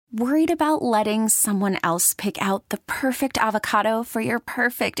Worried about letting someone else pick out the perfect avocado for your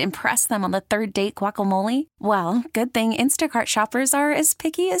perfect impress them on the third date guacamole? Well, good thing Instacart shoppers are as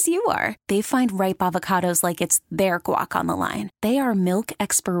picky as you are. They find ripe avocados like it's their guac on the line. They are milk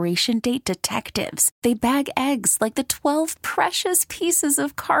expiration date detectives. They bag eggs like the 12 precious pieces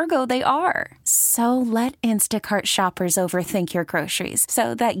of cargo they are. So let Instacart shoppers overthink your groceries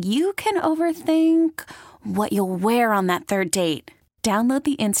so that you can overthink what you'll wear on that third date. Download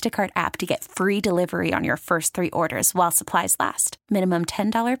the Instacart app to get free delivery on your first 3 orders while supplies last. Minimum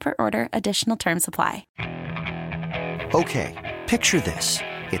 $10 per order. Additional terms apply. Okay, picture this.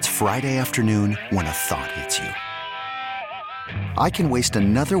 It's Friday afternoon when a thought hits you. I can waste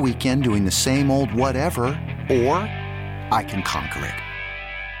another weekend doing the same old whatever, or I can conquer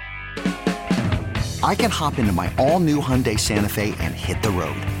it. I can hop into my all-new Hyundai Santa Fe and hit the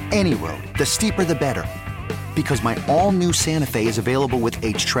road. Any road. The steeper, the better. Because my all-new Santa Fe is available with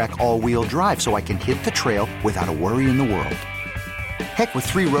H-Track all-wheel drive, so I can hit the trail without a worry in the world. Heck, with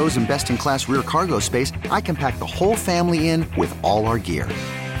 3 rows and best-in-class rear cargo space, I can pack the whole family in with all our gear.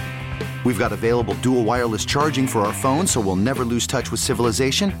 We've got available dual wireless charging for our phones, so we'll never lose touch with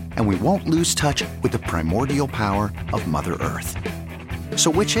civilization, and we won't lose touch with the primordial power of Mother Earth.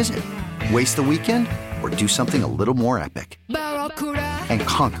 So which is it? Waste the weekend or do something a little more epic? And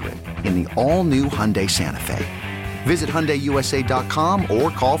conquer it in the all-new Hyundai Santa Fe. Visit HyundaiUSA.com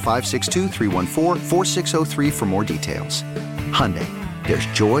or call 562-314-4603 for more details. Hyundai, there's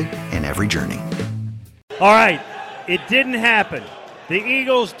joy in every journey. All right, it didn't happen. The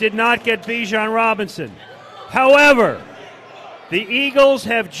Eagles did not get Bijan Robinson. However, the Eagles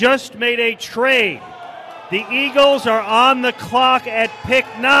have just made a trade. The Eagles are on the clock at pick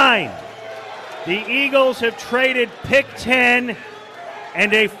 9. The Eagles have traded pick 10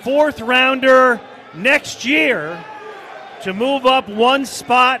 and a 4th rounder next year to move up 1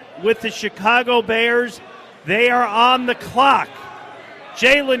 spot with the Chicago Bears. They are on the clock.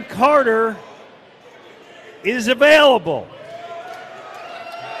 Jalen Carter is available.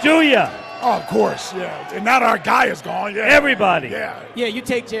 Do ya? Oh, of course, yeah. And now that our guy is gone, yeah. Everybody. Yeah. Yeah, you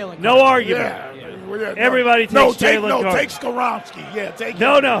take Jalen Carter. No argument. Yeah. Everybody takes Jalen Carter. No, take Skoronski. Yeah, take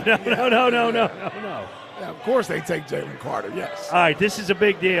No. Yeah, of course they take Jalen Carter, yes. All right, this is a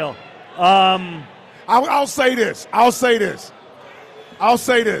big deal. I'll say this.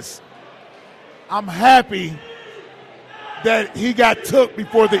 I'm happy that he got took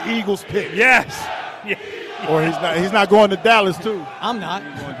before the Eagles pick. Yes. Yeah. Or he's not going to Dallas, too. I'm not.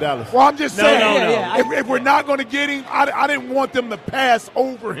 He's going to Dallas. Well, I'm just saying, no. If we're not going to get him, I didn't want them to pass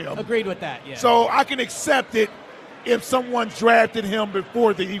over him. Agreed with that, yeah. So I can accept it if someone drafted him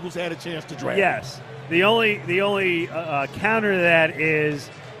before the Eagles had a chance to draft him. Yes. The only counter to that is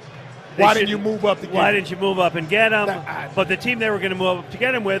why didn't you move up to get him? Why didn't you move up and get him? But the team they were going to move up to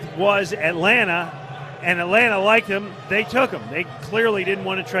get him with was Atlanta, and Atlanta liked him. They took him. They clearly didn't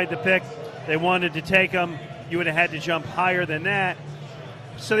want to trade the pick. They wanted to take him. You would have had to jump higher than that.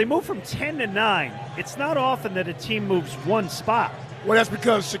 So they moved from 10 to 9. It's not often that a team moves 1 spot. Well, that's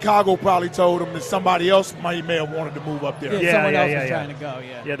because Chicago probably told them that somebody else may have wanted to move up there. Someone else was trying to go,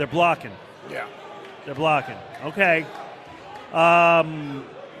 yeah. Yeah, they're blocking. Yeah. They're blocking. Okay.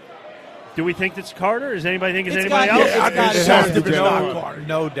 Do we think it's Carter? Does anybody think it's anybody else? Yeah, I'd be shocked if it's not Carter.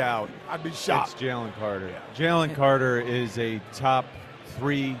 No doubt. I'd be shocked. It's Jalen Carter. Yeah. Jalen Carter is a top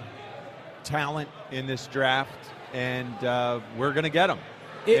 3 talent in this draft, and we're going to get him.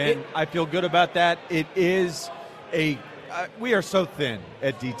 I feel good about that. It is we are so thin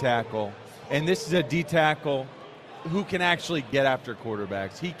at D-tackle, and this is a D-tackle who can actually get after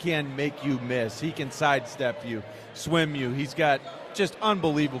quarterbacks. He can make you miss. He can sidestep you, swim you. He's got just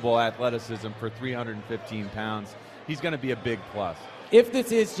unbelievable athleticism for 315 pounds. He's going to be a big plus. If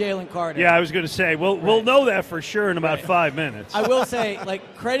this is Jalen Carter. Yeah, I was going to say, we'll know that for sure in about 5 minutes. I will say,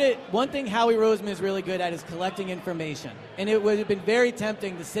 credit, one thing Howie Roseman is really good at is collecting information. And it would have been very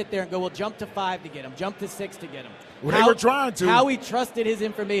tempting to sit there and go, well, jump to 5 to get him, jump to 6 to get him. Well, they were trying to. Howie trusted his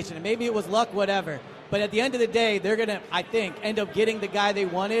information, and maybe it was luck, whatever. But at the end of the day, they're going to, I think, end up getting the guy they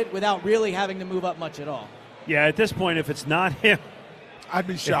wanted without really having to move up much at all. Yeah, at this point, if it's not him, I'd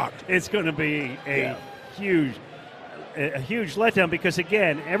be shocked. It's going to be a huge letdown because,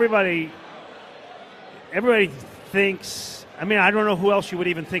 again, everybody thinks – I mean, I don't know who else you would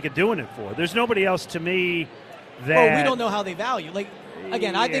even think of doing it for. There's nobody else to me that – Well, we don't know how they value.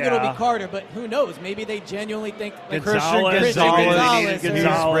 Again, I think it'll be Carter, but who knows? Maybe they genuinely think Gonzalez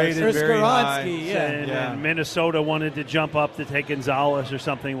or Skoronski. And Minnesota wanted to jump up to take Gonzalez or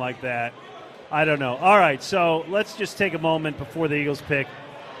something like that. I don't know. All right, so let's just take a moment before the Eagles pick.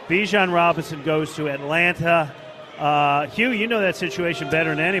 Bijan Robinson goes to Atlanta. Hugh, you know that situation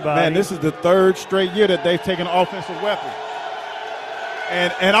better than anybody. Man, this is the third straight year that they've taken an offensive weapon.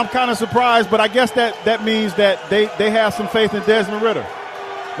 And I'm kind of surprised, but I guess that means that they have some faith in Desmond Ridder.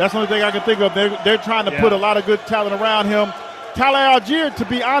 That's the only thing I can think of. They're trying to put a lot of good talent around him. Tyler Algier, to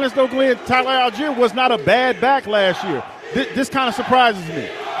be honest, though, Glenn, Tyler Algier was not a bad back last year. This kind of surprises me.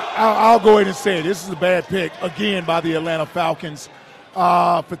 I'll go ahead and say it. This is a bad pick, again, by the Atlanta Falcons.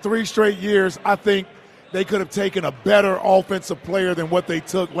 For 3 straight years, I think they could have taken a better offensive player than what they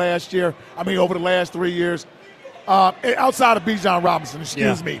took last year. I mean, over the last 3 years. Outside of Bijan Robinson,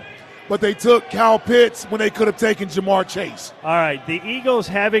 excuse me. But they took Kyle Pitts when they could have taken Jamar Chase. All right, the Eagles,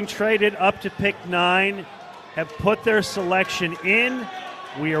 having traded up to pick 9, have put their selection in.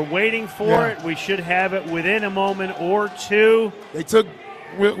 We are waiting for it. We should have it within a moment or two. They took,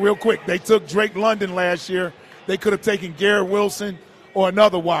 real quick, they took Drake London last year. They could have taken Garrett Wilson or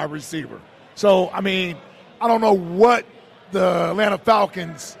another wide receiver. So, I mean, I don't know what the Atlanta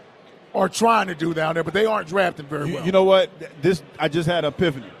Falcons are trying to do down there, but they aren't drafting very well. You know what? I just had an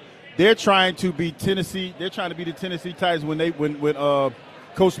epiphany. They're trying to be Tennessee. They're trying to be the Tennessee Titans when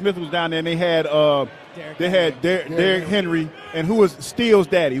Coach Smith was down there and they had Derrick Henry and who was Steele's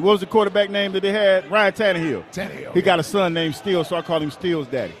daddy. What was the quarterback name that they had? Ryan Tannehill. He got a son named Steele, so I call him Steele's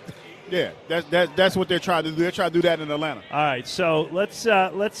daddy. Yeah, that's what they're trying to do. They're trying to do that in Atlanta. All right, so let's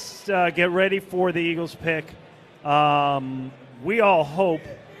get ready for the Eagles pick. We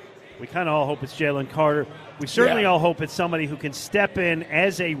kind of all hope it's Jalen Carter. We certainly all hope it's somebody who can step in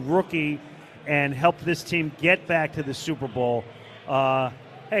as a rookie and help this team get back to the Super Bowl.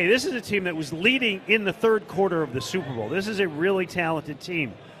 Hey, this is a team that was leading in the third quarter of the Super Bowl. This is a really talented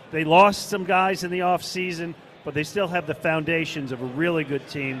team. They lost some guys in the offseason, but they still have the foundations of a really good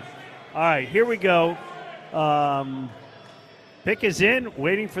team. All right, here we go. Pick is in,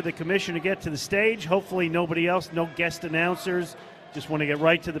 waiting for the commission to get to the stage. Hopefully nobody else, no guest announcers. Just want to get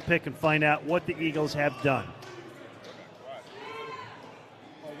right to the pick and find out what the Eagles have done.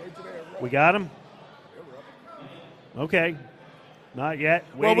 We got him? Okay. Not yet.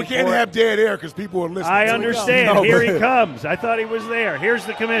 Well, we can't have dead air because people are listening. I understand. No, here he comes. I thought he was there. Here's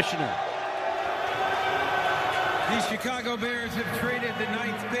the commissioner. The Chicago Bears have traded the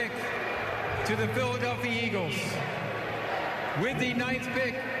 9th pick to the Philadelphia Eagles. With the 9th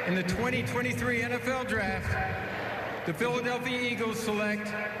pick in the 2023 NFL Draft, the Philadelphia Eagles select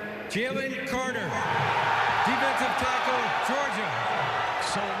Jalen Carter, defensive tackle, Georgia.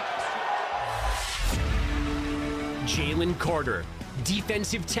 Jalen Carter,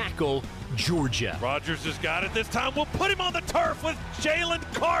 defensive tackle, Georgia. Rodgers has got it this time. We'll put him on the turf with Jalen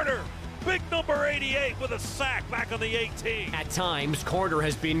Carter. Big number 88 with a sack back on the 18. At times, Carter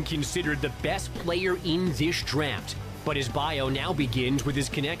has been considered the best player in this draft. But his bio now begins with his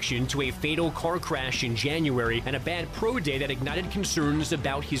connection to a fatal car crash in January and a bad pro day that ignited concerns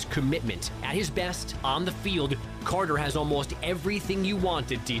about his commitment. At his best, on the field, Carter has almost everything you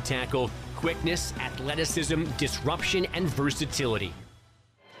want at D-tackle: quickness, athleticism, disruption, and versatility.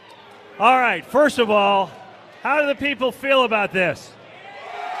 All right, first of all, how do the people feel about this?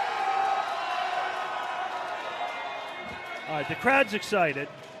 All right, the crowd's excited.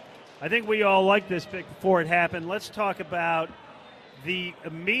 I think we all liked this pick before it happened. Let's talk about the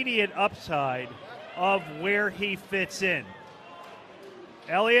immediate upside of where he fits in.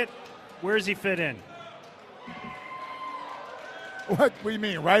 Elliot, where does he fit in? What do you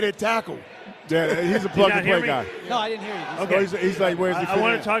mean, right at tackle? Yeah, he's a plug-and-play guy. No, I didn't hear you. Okay, he's like, where's he fit I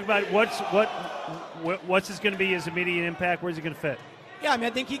want in? to talk about what's going to be his immediate impact. Where's he going to fit? Yeah, I mean,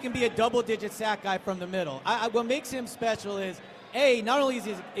 I think he can be a double-digit sack guy from the middle. What makes him special is, not only is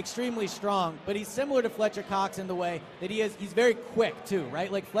he extremely strong, but he's similar to Fletcher Cox in the way that he's very quick too,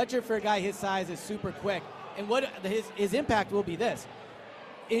 right? Like Fletcher, for a guy his size, is super quick. And what his impact will be this.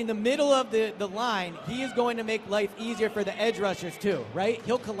 In the middle of the line, he is going to make life easier for the edge rushers too, right?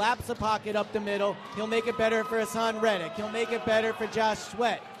 He'll collapse the pocket up the middle. He'll make it better for Hassan Reddick. He'll make it better for Josh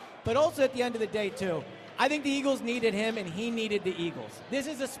Sweat. But also at the end of the day too, I think the Eagles needed him and he needed the Eagles. This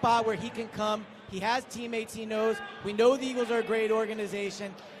is a spot where he can come. He has teammates he knows. We know the Eagles are a great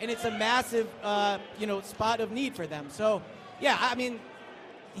organization, and it's a massive, spot of need for them. So, yeah, I mean,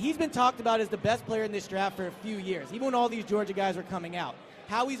 he's been talked about as the best player in this draft for a few years, even when all these Georgia guys were coming out.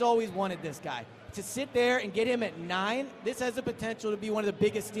 Howie's always wanted this guy. To sit there and get him at 9, this has the potential to be one of the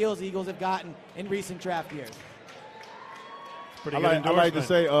biggest steals the Eagles have gotten in recent draft years. I like to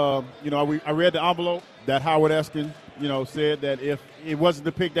say, I read the envelope that Howard Eskin, said that if it wasn't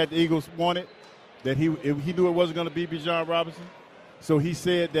the pick that the Eagles wanted, that he knew it wasn't going to be Bijan Robinson. So he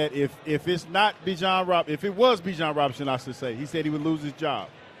said that if it's not Bijan Robinson, if it was Bijan Robinson, I should say, he said he would lose his job.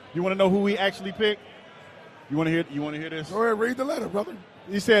 You want to know who he actually picked? You want to hear this? Go ahead, read the letter, brother.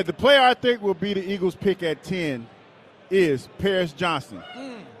 He said, the player I think will be the Eagles' pick at 10 is Paris Johnson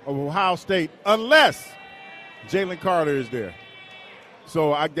of Ohio State, unless Jalen Carter is there.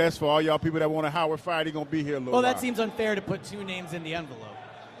 So I guess for all y'all people that want a Howard fired, he's going to be here a little while. Well, that seems unfair to put 2 names in the envelope.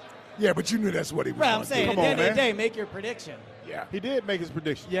 Yeah, but you knew that's what he was Right, going I'm to do. saying, at the end of the day, make your prediction. Yeah. He did make his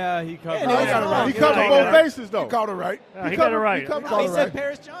prediction. Yeah, he covered. He covered both bases, though. He called it right. He got it right. He said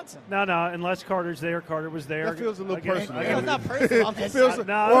Paris Johnson. No, unless Carter's there. Carter was there. That feels a little personal. It's not personal. I'm just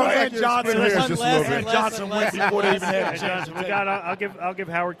and Johnson and Johnson went before they even had a chance. I'll give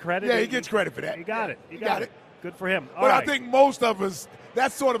Howard credit. Yeah, he gets credit for that. He got it. He got it. Good for him. But I think most of us,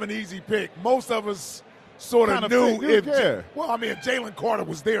 that's sort of an easy pick. Most of us sort of knew if Jalen Carter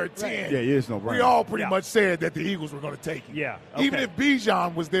was there at 10, it's no brainer. We all pretty much said that the Eagles were going to take him. Yeah. Even if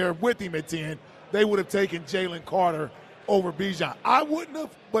Bijan was there with him at 10, they would have taken Jalen Carter over Bijan. I wouldn't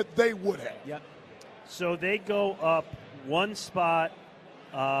have, but they would have. Yep. So they go up one spot.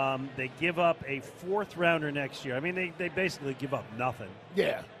 They give up a 4th rounder next year. I mean, they basically give up nothing.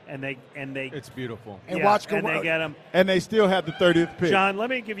 Yeah. And they it's beautiful. And watch and they get him. And they still have the 30th pick. John, let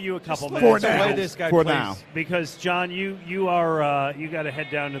me give you a couple minutes. For now. Play this guy For plays. now. Because John, you are you got to head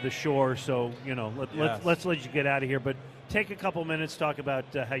down to the shore, so let's let you get out of here. But take a couple minutes, talk about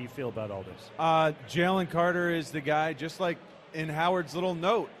how you feel about all this. Jalen Carter is the guy, just like in Howard's little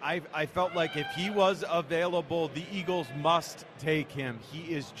note. I felt like if he was available, the Eagles must take him.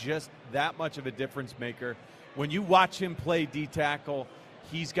 He is just that much of a difference maker. When you watch him play D-tackle,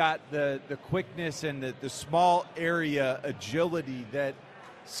 he's got the quickness and the small area agility that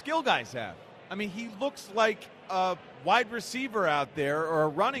skill guys have. I mean, he looks like a wide receiver out there or a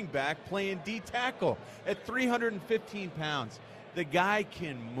running back playing D-tackle at 315 pounds. The guy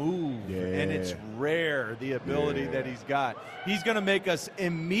can move, and it's rare, the ability that he's got. He's going to make us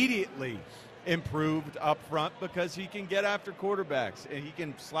immediately improved up front because he can get after quarterbacks, and he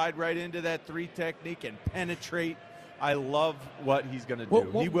can slide right into that 3 technique and penetrate. I love what he's going to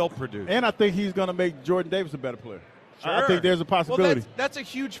do. He will produce. And I think he's going to make Jordan Davis a better player. Sure. I think there's a possibility. Well, that's a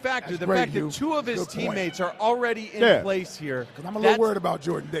huge factor. That's the fact great, that 2 of his Good point. teammates are already in place here. Because I'm a little worried about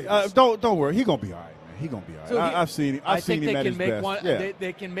Jordan Davis. Don't worry. He's going to be all right, man. He's going to be all right. So I've seen him. I've seen him at his best.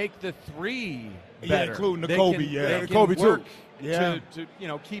 They can make the 3 Yeah, better. including the Kobe. They can Kobe, too. work Yeah.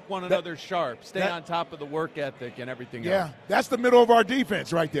 to keep one another sharp, stay on top of the work ethic and everything else. Yeah, that's the middle of our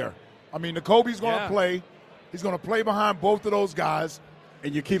defense right there. I mean, the Kobe's going to play. He's going to play behind both of those guys.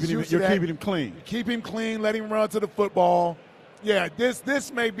 And you're keeping him clean. You keep him clean, let him run to the football. Yeah,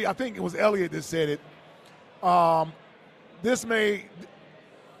 this may be, I think it was Elliott that said it. Jalen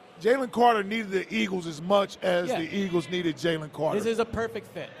Carter needed the Eagles as much as the Eagles needed Jalen Carter. This is a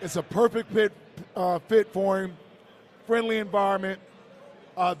perfect fit. It's a perfect fit for him. Friendly environment.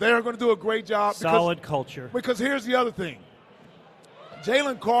 They're going to do a great job. Solid culture. Because here's the other thing.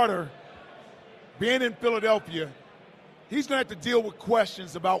 Jalen Carter, being in Philadelphia, he's going to have to deal with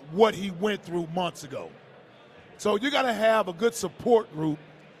questions about what he went through months ago. So you got to have a good support group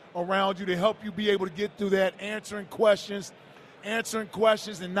around you to help you be able to get through that, answering questions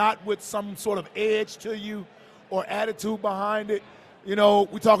and not with some sort of edge to you or attitude behind it. You know,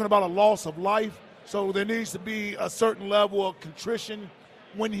 we're talking about a loss of life, so there needs to be a certain level of contrition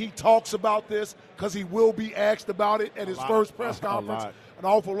when he talks about this, because he will be asked about it at his first press conference an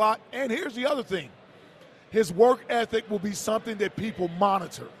awful lot. And here's the other thing. His work ethic will be something that people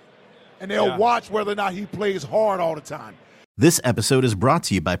monitor, and they'll watch whether or not he plays hard all the time. This episode is brought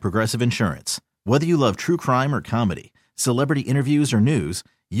to you by Progressive Insurance. Whether you love true crime or comedy, celebrity interviews or news,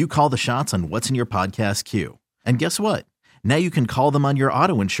 you call the shots on what's in your podcast queue. And guess what? Now you can call them on your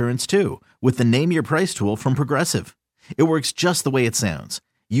auto insurance too with the Name Your Price tool from Progressive. It works just the way it sounds.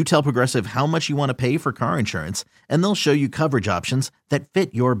 You tell Progressive how much you want to pay for car insurance, and they'll show you coverage options that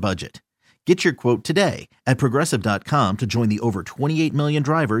fit your budget. Get your quote today at Progressive.com to join the over 28 million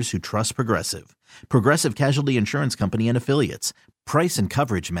drivers who trust Progressive. Progressive Casualty Insurance Company and Affiliates. Price and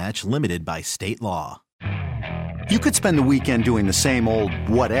coverage match limited by state law. You could spend the weekend doing the same old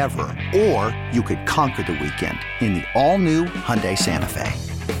whatever, or you could conquer the weekend in the all-new Hyundai Santa Fe.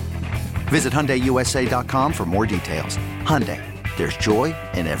 Visit HyundaiUSA.com for more details. Hyundai, there's joy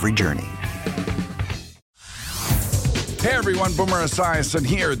in every journey. Hey everyone, Boomer Esiason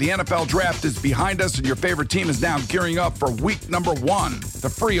here. The NFL Draft is behind us and your favorite team is now gearing up for week number 1. The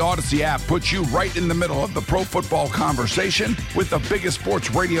free Odyssey app puts you right in the middle of the pro football conversation with the biggest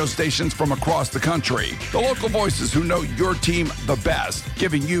sports radio stations from across the country. The local voices who know your team the best,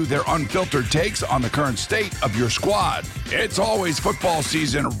 giving you their unfiltered takes on the current state of your squad. It's always football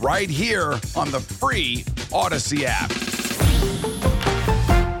season right here on the free Odyssey app.